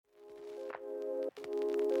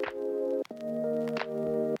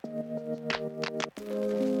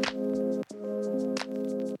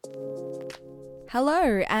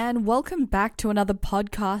Hello, and welcome back to another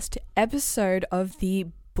podcast episode of the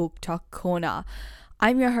Book Talk Corner.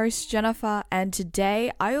 I'm your host, Jennifer, and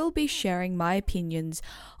today I will be sharing my opinions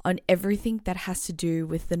on everything that has to do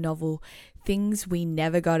with the novel Things We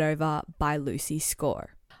Never Got Over by Lucy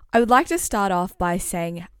Score. I would like to start off by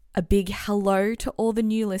saying a big hello to all the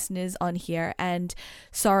new listeners on here, and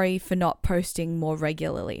sorry for not posting more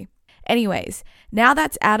regularly. Anyways, now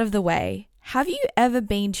that's out of the way, have you ever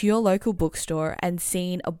been to your local bookstore and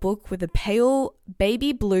seen a book with a pale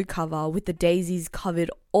baby blue cover with the daisies covered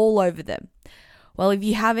all over them? Well, if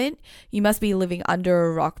you haven't, you must be living under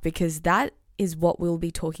a rock because that is what we'll be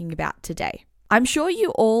talking about today. I'm sure you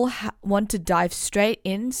all want to dive straight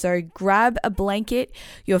in, so grab a blanket,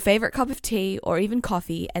 your favorite cup of tea, or even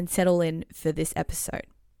coffee and settle in for this episode.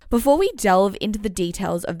 Before we delve into the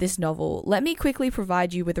details of this novel, let me quickly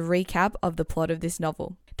provide you with a recap of the plot of this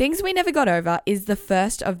novel. Things We Never Got Over is the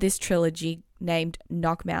first of this trilogy named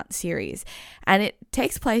Knockmount series, and it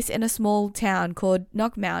takes place in a small town called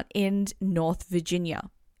Knockmount in North Virginia.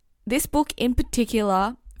 This book in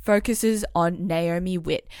particular focuses on Naomi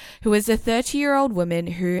Witt, who is a 30-year-old woman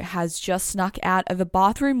who has just snuck out of a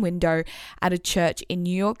bathroom window at a church in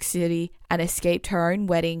New York City and escaped her own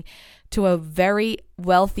wedding to a very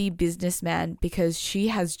wealthy businessman because she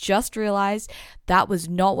has just realized that was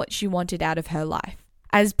not what she wanted out of her life.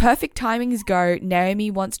 As perfect timings go,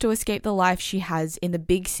 Naomi wants to escape the life she has in the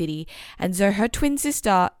big city, and so her twin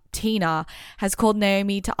sister, Tina, has called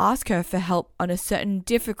Naomi to ask her for help on a certain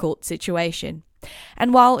difficult situation.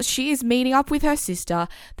 And while she is meeting up with her sister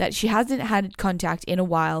that she hasn't had contact in a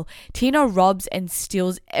while, Tina robs and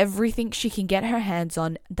steals everything she can get her hands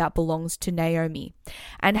on that belongs to Naomi,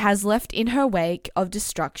 and has left in her wake of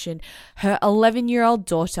destruction her 11-year-old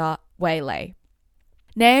daughter, Waylay.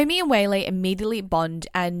 Naomi and Waylay immediately bond,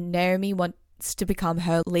 and Naomi wants to become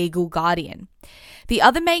her legal guardian. The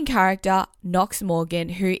other main character, Knox Morgan,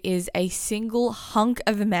 who is a single hunk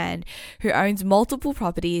of a man who owns multiple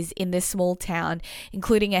properties in this small town,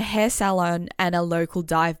 including a hair salon and a local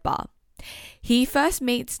dive bar. He first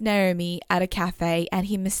meets Naomi at a cafe and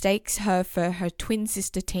he mistakes her for her twin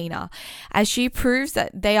sister Tina. As she proves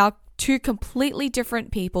that they are two completely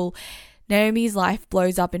different people, Naomi's life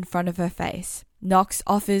blows up in front of her face. Knox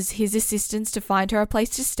offers his assistance to find her a place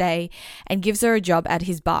to stay and gives her a job at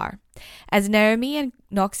his bar. As Naomi and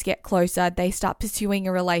Knox get closer, they start pursuing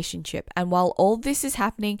a relationship, and while all this is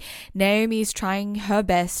happening, Naomi is trying her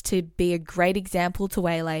best to be a great example to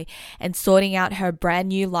Waylay and sorting out her brand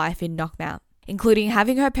new life in Knockmount, including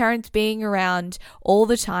having her parents being around all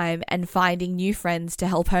the time and finding new friends to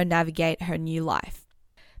help her navigate her new life.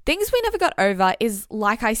 Things We Never Got Over is,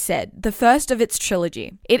 like I said, the first of its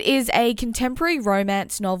trilogy. It is a contemporary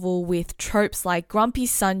romance novel with tropes like grumpy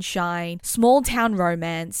sunshine, small town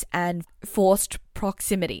romance, and forced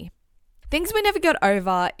proximity. Things We Never Got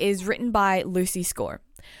Over is written by Lucy Score.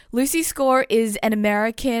 Lucy Score is an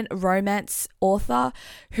American romance author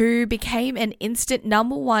who became an instant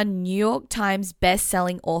 #1 New York Times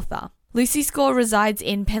best-selling author. Lucy Score resides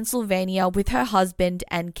in Pennsylvania with her husband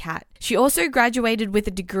and cat. She also graduated with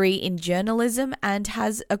a degree in journalism and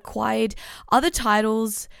has acquired other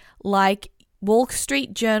titles like Wall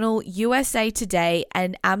Street Journal, USA Today,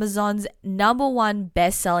 and Amazon's #1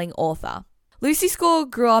 best-selling author. Lucy Score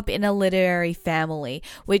grew up in a literary family,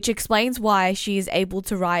 which explains why she is able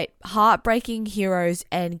to write heartbreaking heroes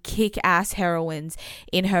and kick-ass heroines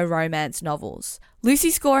in her romance novels.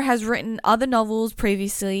 Lucy Score has written other novels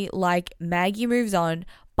previously like Maggie Moves On,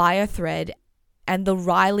 By a Thread, and the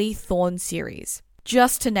Riley Thorne series,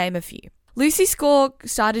 just to name a few. Lucy Score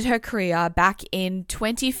started her career back in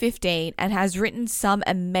 2015 and has written some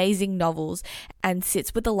amazing novels and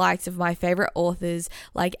sits with the likes of my favorite authors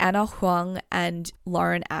like Anna Huang and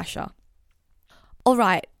Lauren Asher.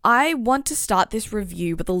 Alright, I want to start this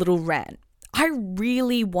review with a little rant. I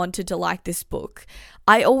really wanted to like this book.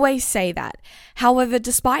 I always say that. However,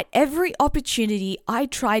 despite every opportunity I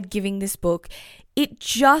tried giving this book, it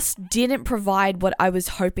just didn't provide what I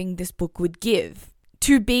was hoping this book would give.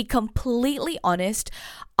 To be completely honest,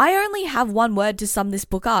 I only have one word to sum this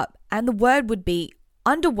book up, and the word would be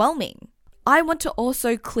underwhelming. I want to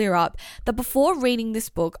also clear up that before reading this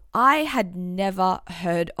book, I had never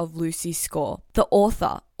heard of Lucy Score, the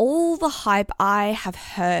author. All the hype I have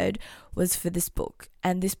heard was for this book,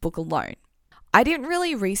 and this book alone. I didn't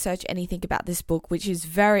really research anything about this book, which is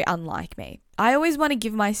very unlike me. I always want to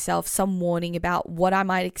give myself some warning about what I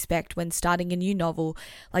might expect when starting a new novel,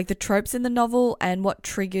 like the tropes in the novel and what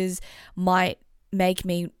triggers might make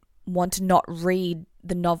me want to not read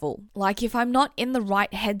the novel. Like if I'm not in the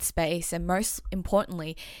right headspace, and most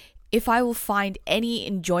importantly, if I will find any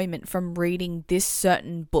enjoyment from reading this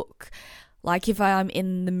certain book, like if I'm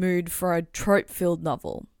in the mood for a trope-filled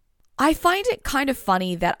novel. I find it kind of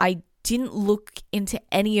funny that I didn't look into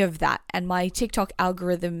any of that, and my TikTok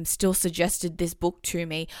algorithm still suggested this book to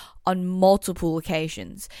me on multiple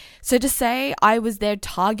occasions. So to say I was their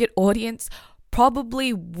target audience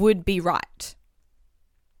probably would be right.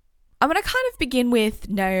 I'm going to kind of begin with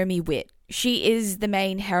Naomi Witt. She is the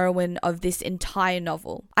main heroine of this entire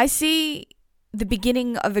novel. I see the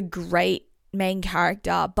beginning of a great main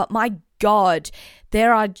character, but my God,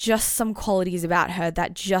 there are just some qualities about her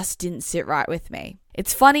that just didn't sit right with me.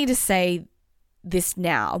 It's funny to say this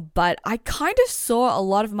now, but I kind of saw a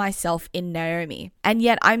lot of myself in Naomi, and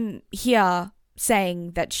yet I'm here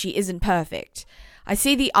saying that she isn't perfect. I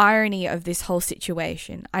see the irony of this whole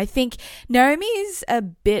situation. I think Naomi is a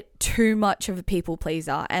bit too much of a people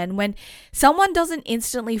pleaser, and when someone doesn't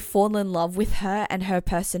instantly fall in love with her and her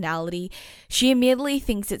personality, she immediately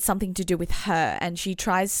thinks it's something to do with her, and she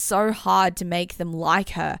tries so hard to make them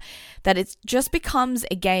like her that it just becomes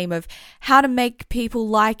a game of how to make people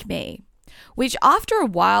like me, which after a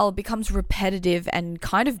while becomes repetitive and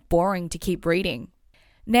kind of boring to keep reading.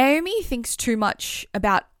 Naomi thinks too much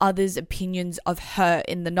about others' opinions of her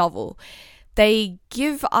in the novel. They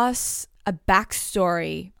give us a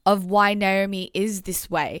backstory of why Naomi is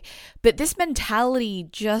this way, but this mentality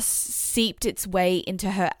just seeped its way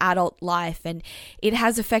into her adult life, and it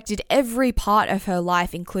has affected every part of her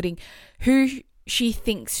life, including who she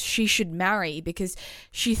thinks she should marry because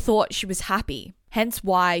she thought she was happy. Hence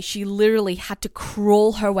why she literally had to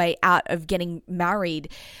crawl her way out of getting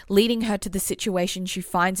married, leading her to the situation she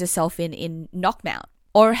finds herself in Knockmount.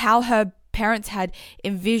 Or how her parents had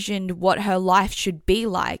envisioned what her life should be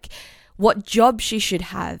like, what job she should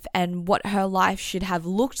have, and what her life should have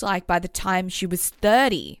looked like by the time she was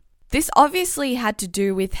 30. This obviously had to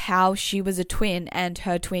do with how she was a twin, and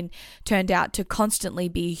her twin turned out to constantly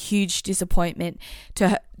be a huge disappointment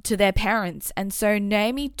to their parents, and so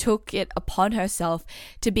Naomi took it upon herself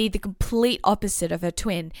to be the complete opposite of her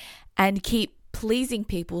twin and keep pleasing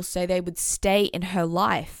people so they would stay in her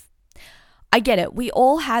life. I get it. We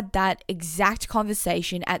all had that exact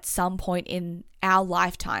conversation at some point in our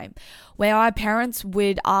lifetime where our parents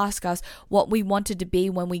would ask us what we wanted to be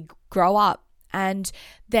when we grow up. And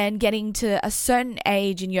then getting to a certain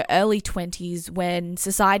age in your early 20s when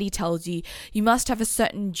society tells you you must have a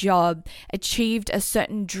certain job, achieved a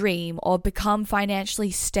certain dream, or become financially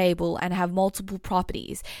stable and have multiple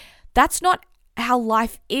properties. That's not how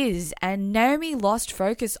life is, and Naomi lost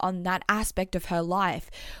focus on that aspect of her life,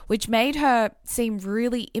 which made her seem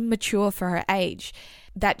really immature for her age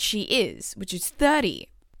that she is, which is 30.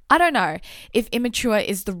 I don't know if immature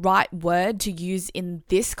is the right word to use in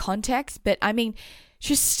this context, but I mean,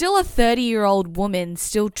 she's still a 30-year-old woman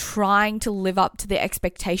still trying to live up to the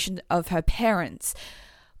expectations of her parents.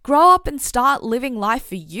 Grow up and start living life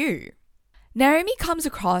for you. Naomi comes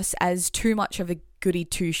across as too much of a goody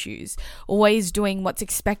two-shoes, always doing what's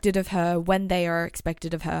expected of her when they are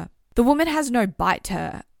expected of her. The woman has no bite to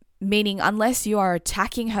her, meaning unless you are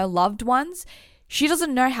attacking her loved ones, she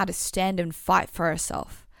doesn't know how to stand and fight for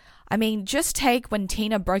herself. I mean, just take when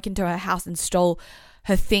Tina broke into her house and stole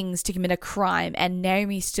her things to commit a crime, and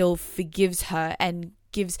Naomi still forgives her and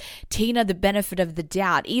gives Tina the benefit of the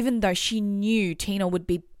doubt, even though she knew Tina would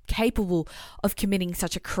be capable of committing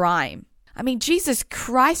such a crime. I mean, Jesus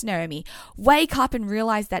Christ, Naomi, wake up and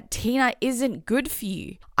realize that Tina isn't good for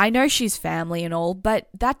you. I know she's family and all, but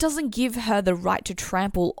that doesn't give her the right to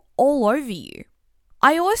trample all over you.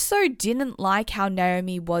 I also didn't like how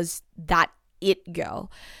Naomi was that it girl.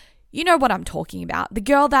 You know what I'm talking about. The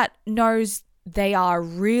girl that knows they are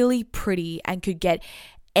really pretty and could get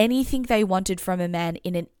anything they wanted from a man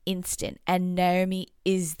in an instant. And Naomi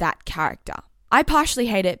is that character. I partially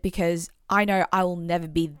hate it because I know I will never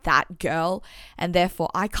be that girl and therefore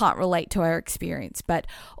I can't relate to her experience. But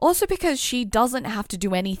also because she doesn't have to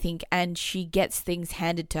do anything and she gets things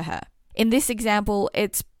handed to her. In this example,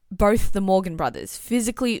 it's both the Morgan brothers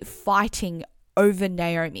physically fighting over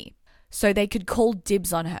Naomi so they could call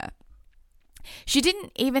dibs on her. She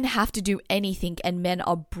didn't even have to do anything and men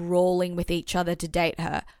are brawling with each other to date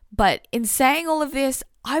her. But in saying all of this,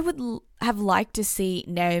 I would have liked to see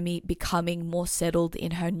Naomi becoming more settled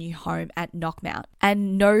in her new home at Knockmount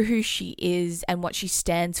and know who she is and what she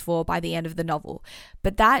stands for by the end of the novel.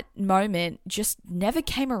 But that moment just never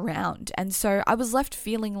came around. And so I was left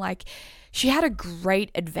feeling like she had a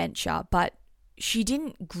great adventure, but she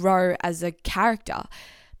didn't grow as a character.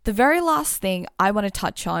 The very last thing I want to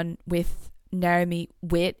touch on with Naomi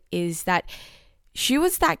Witt is that she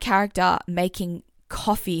was that character making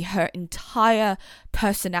Coffee her entire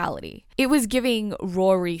personality. It was giving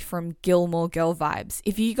Rory from Gilmore Girl vibes.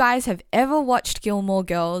 If you guys have ever watched Gilmore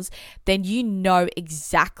Girls, then you know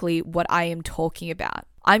exactly what I am talking about.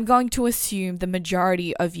 I'm going to assume the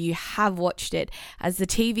majority of you have watched it, as the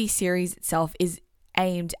TV series itself is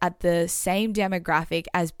aimed at the same demographic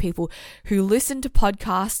as people who listen to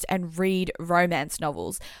podcasts and read romance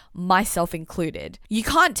novels, myself included. You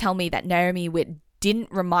can't tell me that Naomi Witt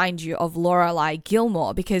didn't remind you of Lorelai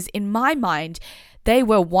Gilmore, because in my mind, they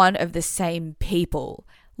were one of the same people.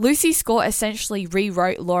 Lucy Score essentially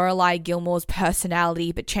rewrote Lorelai Gilmore's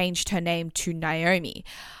personality but changed her name to Naomi.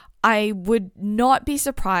 I would not be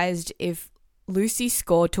surprised if Lucy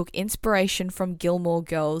Score took inspiration from Gilmore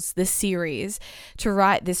Girls, the series, to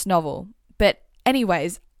write this novel. But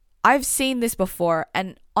anyways, I've seen this before,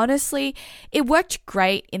 and honestly, it worked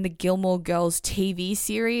great in the Gilmore Girls TV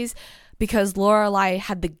series because Lorelai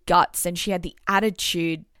had the guts and she had the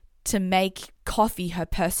attitude to make Coffee her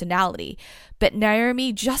personality. But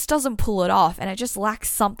Naomi just doesn't pull it off, and it just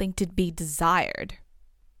lacks something to be desired.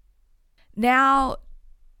 Now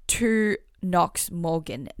to Knox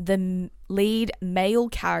Morgan, the lead male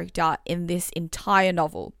character in this entire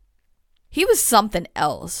novel. He was something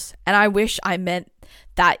else, and I wish I meant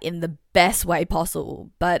that in the best way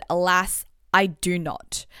possible, but alas, I do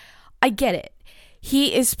not. I get it.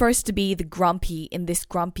 He is supposed to be the grumpy in this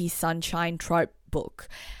Grumpy Sunshine trope book,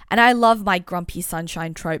 and I love my Grumpy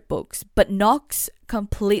Sunshine trope books, but Knox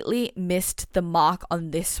completely missed the mark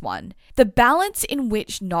on this one. The balance in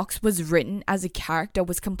which Knox was written as a character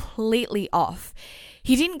was completely off.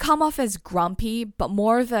 He didn't come off as grumpy, but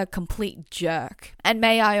more of a complete jerk, and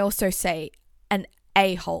may I also say, an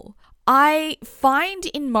a-hole. I find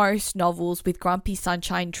in most novels with Grumpy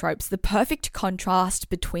Sunshine tropes, the perfect contrast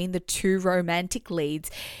between the two romantic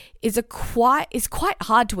leads is quite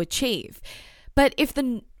hard to achieve. But if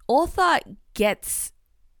the author gets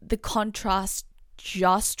the contrast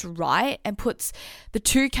just right and puts the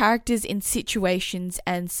two characters in situations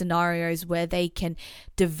and scenarios where they can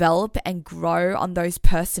develop and grow on those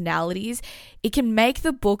personalities, it can make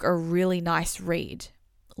the book a really nice read.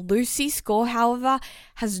 Lucy Score, however,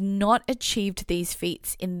 has not achieved these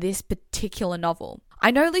feats in this particular novel. I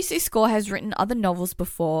know Lucy Score has written other novels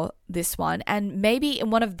before this one, and maybe in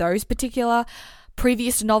one of those particular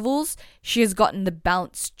previous novels, she has gotten the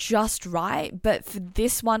balance just right, but for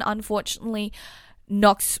this one, unfortunately,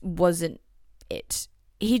 Knox wasn't it.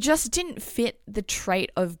 He just didn't fit the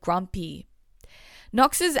trait of grumpy.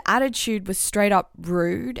 Knox's attitude was straight up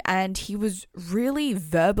rude, and he was really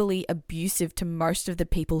verbally abusive to most of the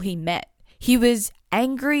people he met. He was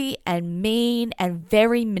angry and mean and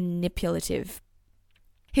very manipulative.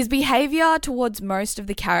 His behavior towards most of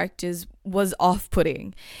the characters was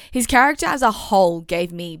off-putting. His character as a whole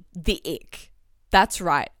gave me the ick. That's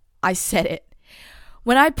right, I said it.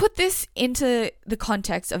 When I put this into the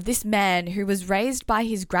context of this man who was raised by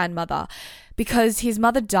his grandmother because his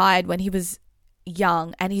mother died when he was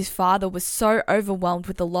young and his father was so overwhelmed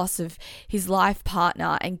with the loss of his life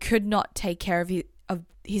partner and could not take care of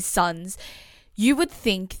his sons, you would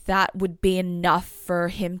think that would be enough for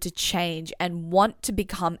him to change and want to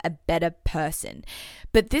become a better person.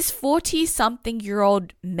 But this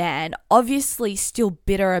 40-something-year-old man, obviously still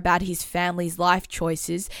bitter about his family's life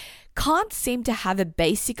choices, can't seem to have a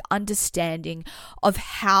basic understanding of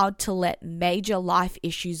how to let major life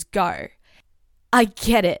issues go. I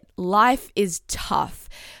get it, life is tough,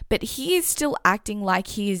 but he is still acting like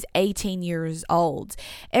he is 18 years old.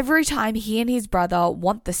 Every time he and his brother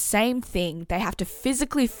want the same thing, they have to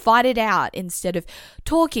physically fight it out instead of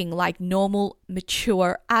talking like normal,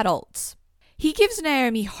 mature adults. He gives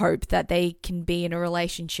Naomi hope that they can be in a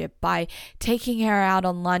relationship by taking her out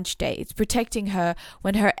on lunch dates, protecting her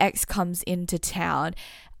when her ex comes into town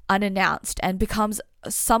unannounced, and becomes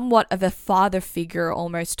somewhat of a father figure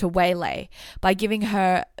almost to Waylay by giving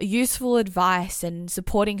her useful advice and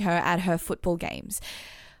supporting her at her football games.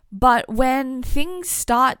 But when things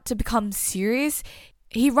start to become serious,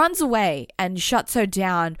 he runs away and shuts her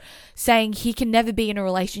down, saying he can never be in a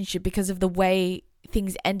relationship because of the way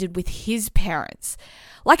things ended with his parents.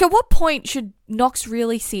 Like, at what point should Knox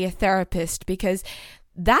really see a therapist? Because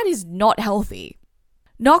that is not healthy.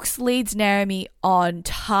 Knox leads Naomi on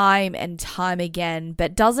time and time again,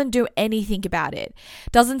 but doesn't do anything about it.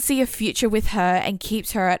 Doesn't see a future with her and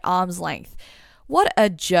keeps her at arm's length. What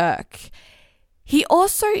a jerk. He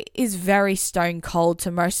also is very stone cold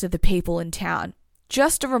to most of the people in town.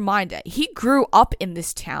 Just a reminder, he grew up in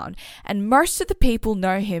this town and most of the people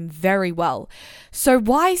know him very well. So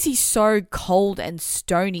why is he so cold and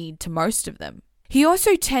stony to most of them? He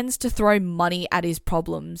also tends to throw money at his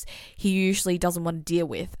problems he usually doesn't want to deal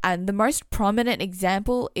with, and the most prominent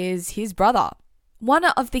example is his brother. One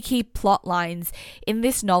of the key plot lines in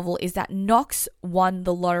this novel is that Knox won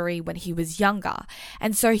the lottery when he was younger,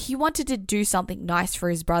 and so he wanted to do something nice for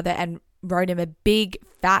his brother and wrote him a big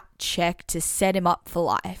fat check to set him up for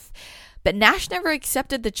life. But Nash never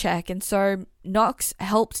accepted the check, and so Knox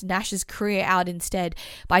helped Nash's career out instead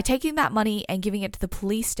by taking that money and giving it to the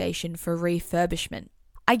police station for refurbishment.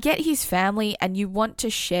 I get his family and you want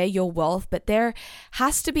to share your wealth, but there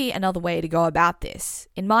has to be another way to go about this.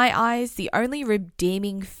 In my eyes, the only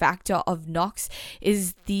redeeming factor of Knox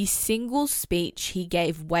is the single speech he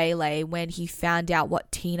gave Waylay when he found out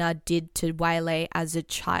what Tina did to Waylay as a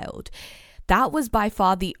child. That was by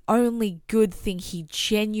far the only good thing he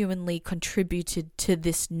genuinely contributed to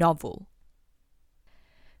this novel.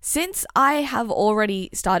 Since I have already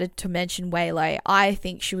started to mention Waylay, I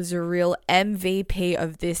think she was a real MVP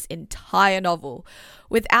of this entire novel.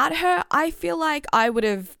 Without her, I feel like I would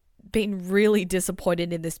have been really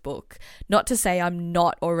disappointed in this book. Not to say I'm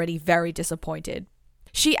not already very disappointed.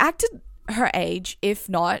 She acted her age, if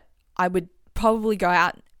not, I would probably go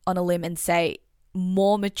out on a limb and say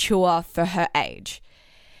more mature for her age.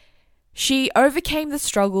 She overcame the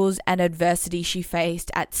struggles and adversity she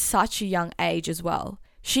faced at such a young age as well.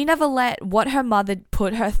 She never let what her mother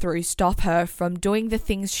put her through stop her from doing the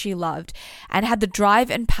things she loved and had the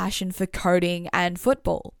drive and passion for coding and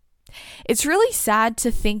football. It's really sad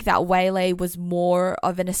to think that Waylay was more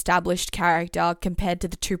of an established character compared to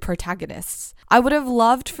the two protagonists. I would have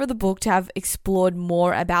loved for the book to have explored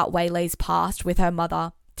more about Waylay's past with her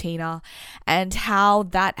mother, Tina, and how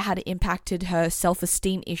that had impacted her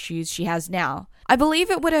self-esteem issues she has now. I believe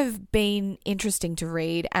it would have been interesting to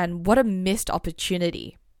read, and what a missed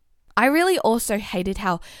opportunity. I really also hated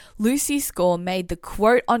how Lucy Score made the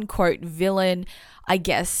quote-unquote villain, I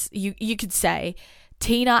guess you could say,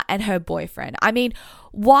 Tina and her boyfriend. I mean,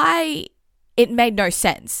 why? It made no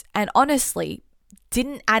sense, and honestly,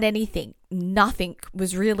 didn't add anything. Nothing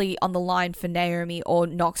was really on the line for Naomi or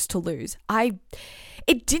Knox to lose.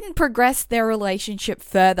 It didn't progress their relationship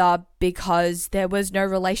further because there was no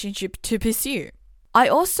relationship to pursue. I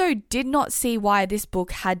also did not see why this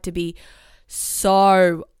book had to be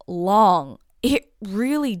so long. It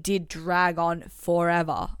really did drag on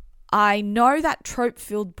forever. I know that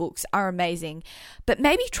trope-filled books are amazing, but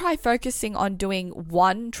maybe try focusing on doing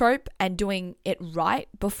one trope and doing it right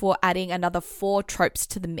before adding another 4 tropes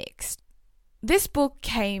to the mix. This book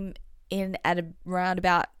came in at around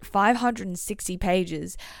about 560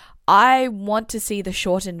 pages. I want to see the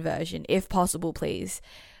shortened version, if possible, please.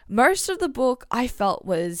 Most of the book I felt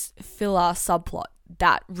was filler subplot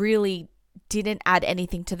that really didn't add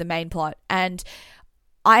anything to the main plot, and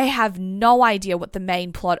I have no idea what the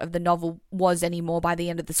main plot of the novel was anymore by the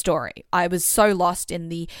end of the story. I was so lost in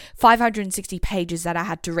the 560 pages that I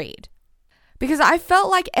had to read. Because I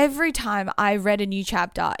felt like every time I read a new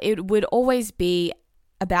chapter, it would always be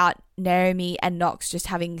about Naomi and Knox just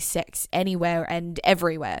having sex anywhere and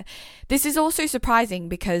everywhere. This is also surprising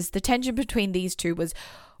because the tension between these two was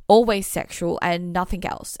always sexual and nothing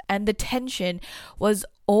else. And the tension was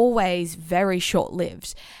always very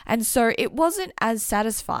short-lived. And so it wasn't as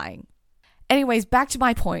satisfying. Anyways, back to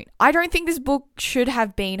my point. I don't think this book should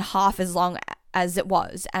have been half as long as it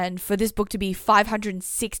was. And for this book to be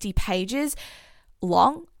 560 pages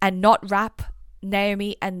long and not wrap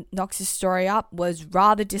Naomi and Knox's story up was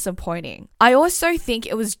rather disappointing. I also think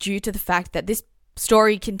it was due to the fact that this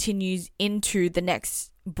story continues into the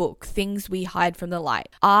next book, Things We Hide from the Light.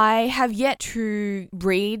 I have yet to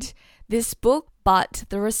read this book, but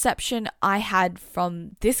the reception I had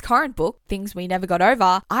from this current book, Things We Never Got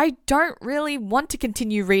Over, I don't really want to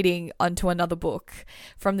continue reading onto another book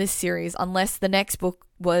from this series unless the next book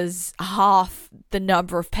was half the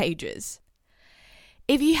number of pages.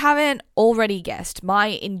 If you haven't already guessed, my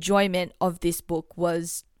enjoyment of this book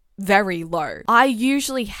was very low. I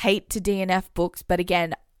usually hate to DNF books, but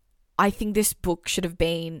again, I think this book should have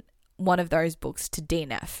been one of those books to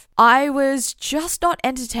DNF. I was just not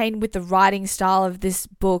entertained with the writing style of this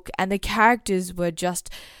book, and the characters were just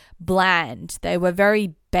bland. They were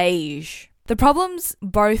very beige. The problems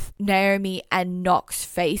both Naomi and Knox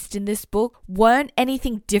faced in this book weren't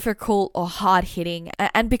anything difficult or hard-hitting,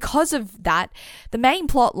 and because of that, the main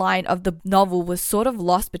plot line of the novel was sort of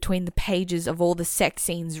lost between the pages of all the sex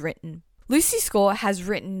scenes written. Lucy Score has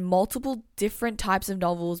written multiple different types of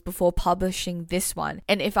novels before publishing this one,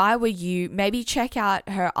 and if I were you, maybe check out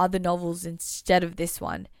her other novels instead of this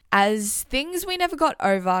one. as Things We Never Got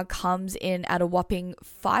Over comes in at a whopping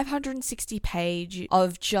 560 page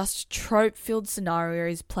of just trope-filled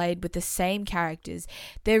scenarios played with the same characters.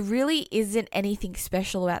 There really isn't anything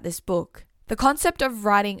special about this book. The concept of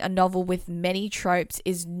writing a novel with many tropes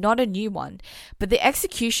is not a new one, but the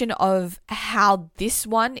execution of how this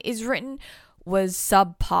one is written was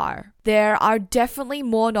subpar. There are definitely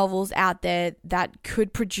more novels out there that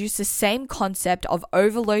could produce the same concept of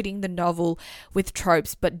overloading the novel with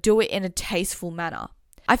tropes, but do it in a tasteful manner.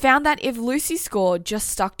 I found that if Lucy Score just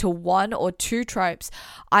stuck to one or two tropes,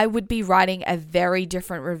 I would be writing a very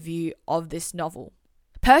different review of this novel.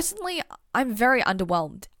 Personally, I'm very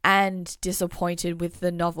underwhelmed and disappointed with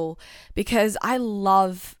the novel because I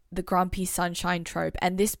love the Grumpy Sunshine trope,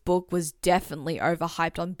 and this book was definitely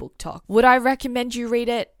overhyped on BookTok. Would I recommend you read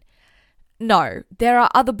it? No. There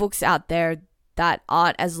are other books out there that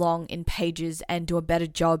aren't as long in pages and do a better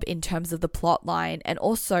job in terms of the plot line and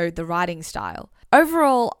also the writing style.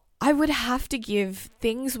 Overall, I would have to give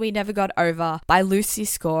Things We Never Got Over by Lucy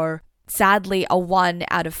Score, sadly, a 1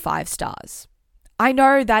 out of 5 stars. I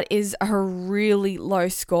know that is a really low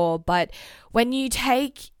score, but when you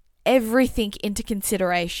take everything into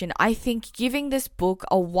consideration, I think giving this book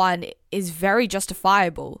a 1 is very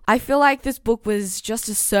justifiable. I feel like this book was just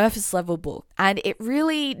a surface level book and it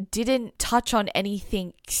really didn't touch on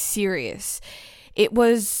anything serious. It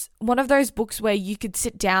was one of those books where you could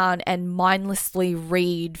sit down and mindlessly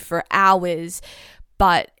read for hours,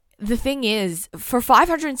 but the thing is, for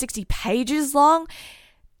 560 pages long,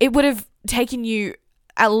 it would have taken you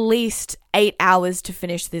at least 8 hours to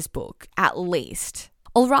finish this book, at least.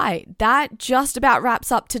 Alright, that just about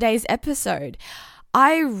wraps up today's episode.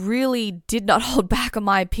 I really did not hold back on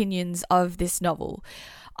my opinions of this novel.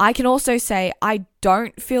 I can also say I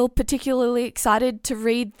don't feel particularly excited to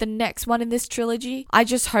read the next one in this trilogy. I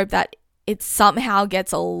just hope that it somehow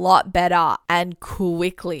gets a lot better and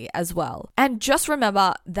quickly as well. And just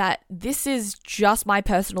remember that this is just my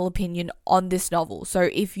personal opinion on this novel. So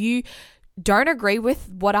if you don't agree with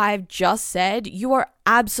what I've just said, you are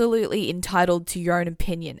absolutely entitled to your own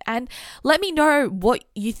opinion. And let me know what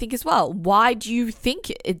you think as well. Why do you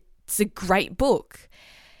think it's a great book?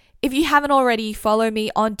 If you haven't already, follow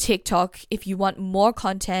me on TikTok if you want more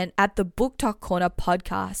content at the BookTok Corner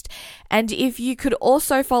podcast. And if you could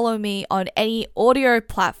also follow me on any audio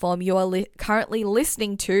platform you are currently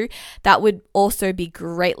listening to, that would also be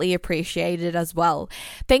greatly appreciated as well.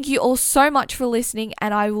 Thank you all so much for listening,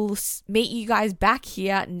 and I will meet you guys back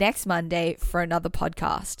here next Monday for another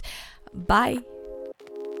podcast. Bye.